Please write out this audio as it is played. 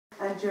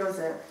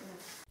Joseph.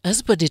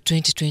 As per the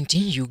 2020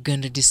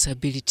 Uganda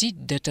Disability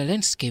Data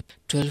Landscape,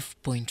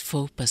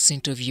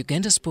 12.4% of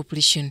Uganda's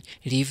population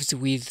lives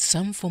with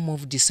some form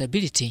of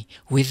disability,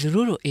 with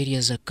rural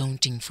areas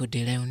accounting for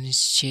the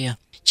lion's share.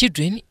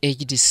 Children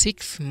aged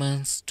 6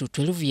 months to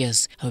 12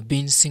 years have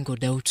been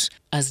singled out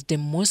as the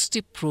most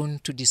prone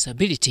to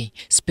disability,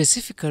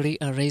 specifically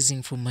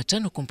arising from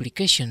maternal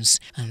complications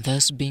and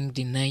thus being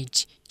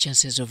denied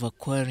chances of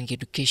acquiring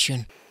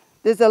education.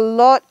 There's a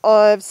lot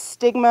of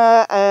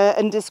stigma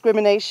and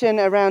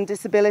discrimination around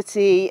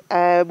disability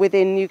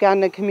within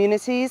Ugandan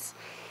communities.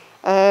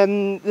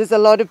 There's a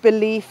lot of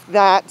belief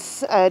that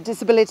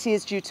disability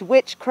is due to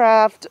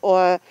witchcraft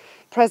or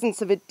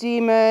presence of a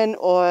demon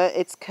or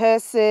it's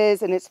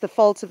curses and it's the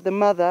fault of the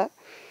mother.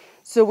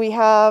 So we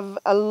have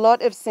a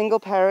lot of single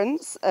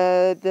parents.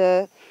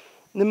 The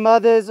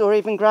mothers or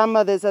even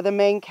grandmothers are the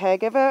main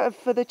caregiver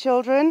for the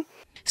children.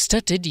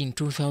 Started in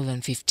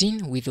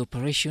 2015 with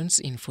operations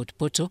in Fort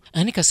Portal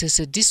and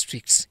Kasese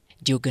districts,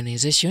 the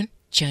organization,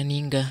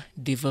 Chaninga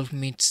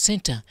Development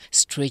Center,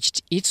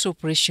 stretched its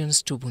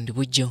operations to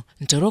Bundibujo,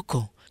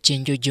 Ntoroko,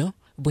 Chenjojo,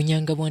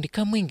 Bunyanga and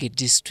Kamwenge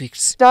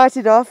districts.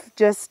 Started off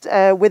just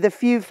with a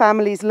few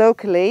families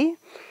locally,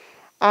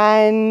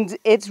 and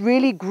it's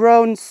really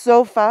grown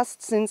so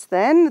fast since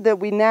then that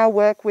we now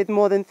work with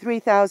more than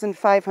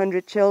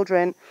 3,500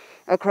 children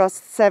across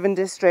 7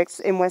 districts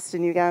in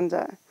Western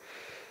Uganda.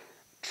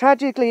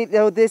 Tragically,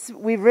 though,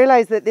 we've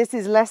realized that this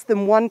is less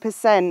than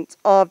 1%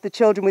 of the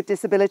children with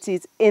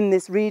disabilities in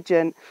this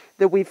region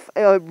that we've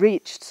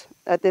reached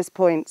at this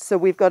point. So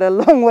we've got a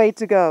long way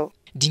to go.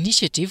 The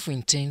initiative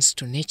intends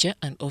to nurture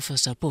and offer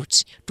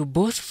support to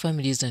both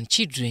families and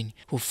children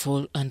who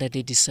fall under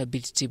the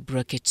disability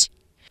bracket.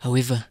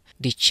 However,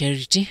 the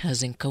charity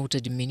has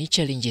encountered many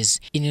challenges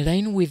in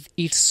line with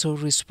its sole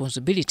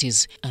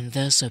responsibilities and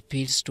thus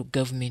appeals to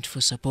government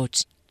for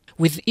support.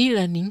 With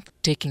e-learning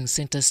taking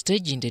center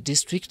stage in the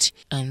district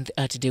and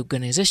at the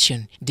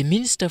organization, the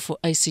Minister for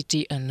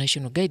ICT and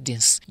National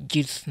Guidance,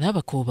 Judith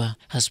Nabakoba,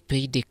 has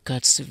paid a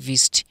courtesy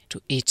visit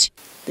to it.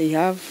 They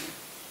have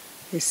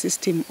a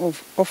system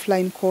of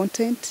offline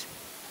content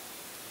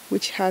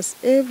which has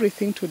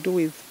everything to do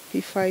with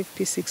P5,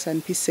 P6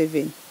 and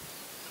P7,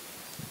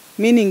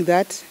 meaning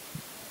that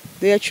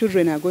their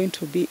children are going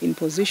to be in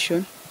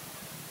position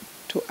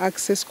to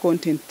access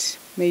content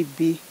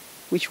maybe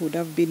which would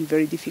have been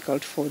very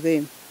difficult for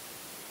them.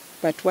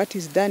 But what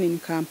is done in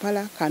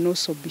Kampala can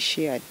also be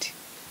shared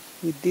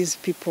with these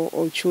people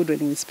or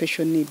children with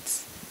special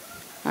needs.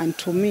 And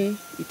to me,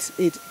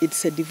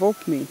 it's a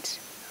development.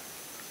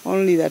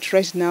 Only that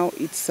right now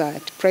it's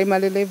at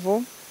primary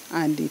level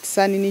and it's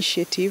an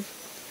initiative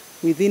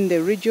within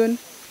the region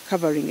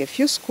covering a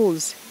few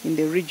schools in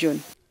the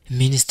region.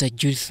 Minister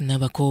Judith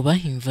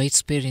Nabakoba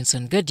invites parents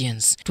and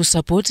guardians to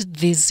support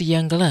these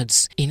young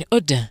lads in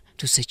order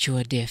to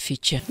secure their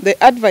future. The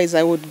advice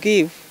I would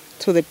give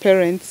to the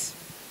parents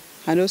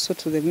and also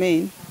to the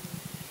men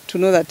to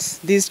know that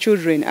these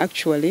children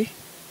actually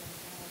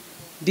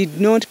did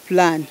not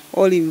plan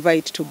or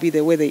invite to be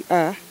the way they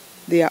are.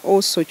 They are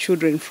also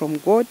children from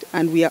God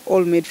and we are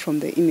all made from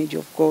the image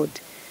of God.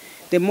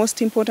 The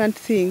most important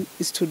thing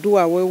is to do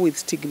away with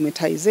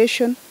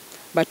stigmatization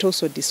but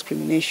also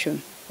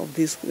discrimination of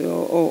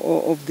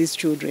these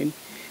children,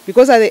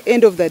 because at the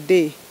end of the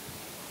day,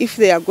 if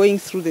they are going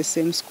through the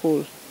same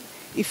school,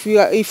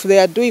 if they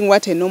are doing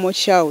what a normal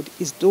child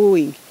is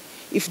doing,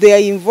 if they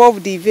are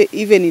involved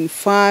even in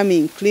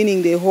farming,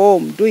 cleaning the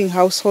home, doing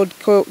household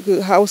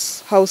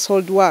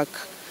work,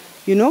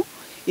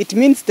 it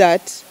means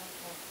that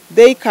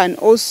they can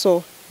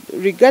also,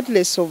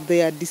 regardless of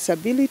their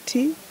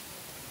disability,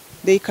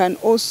 they can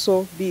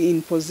also be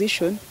in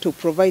position to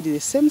provide the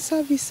same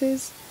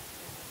services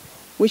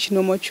which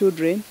normal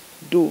children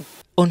do.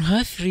 On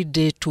her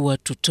 3-day tour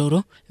to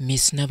Toro,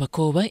 Ms.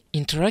 Nabakoba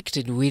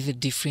interacted with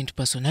different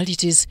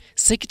personalities,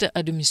 sector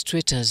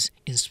administrators,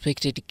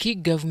 inspected key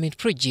government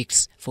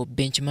projects for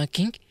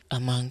benchmarking,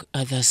 among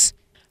others.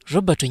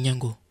 Robert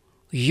Onyango,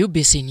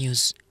 UBC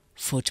News,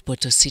 Fort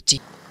Portal City.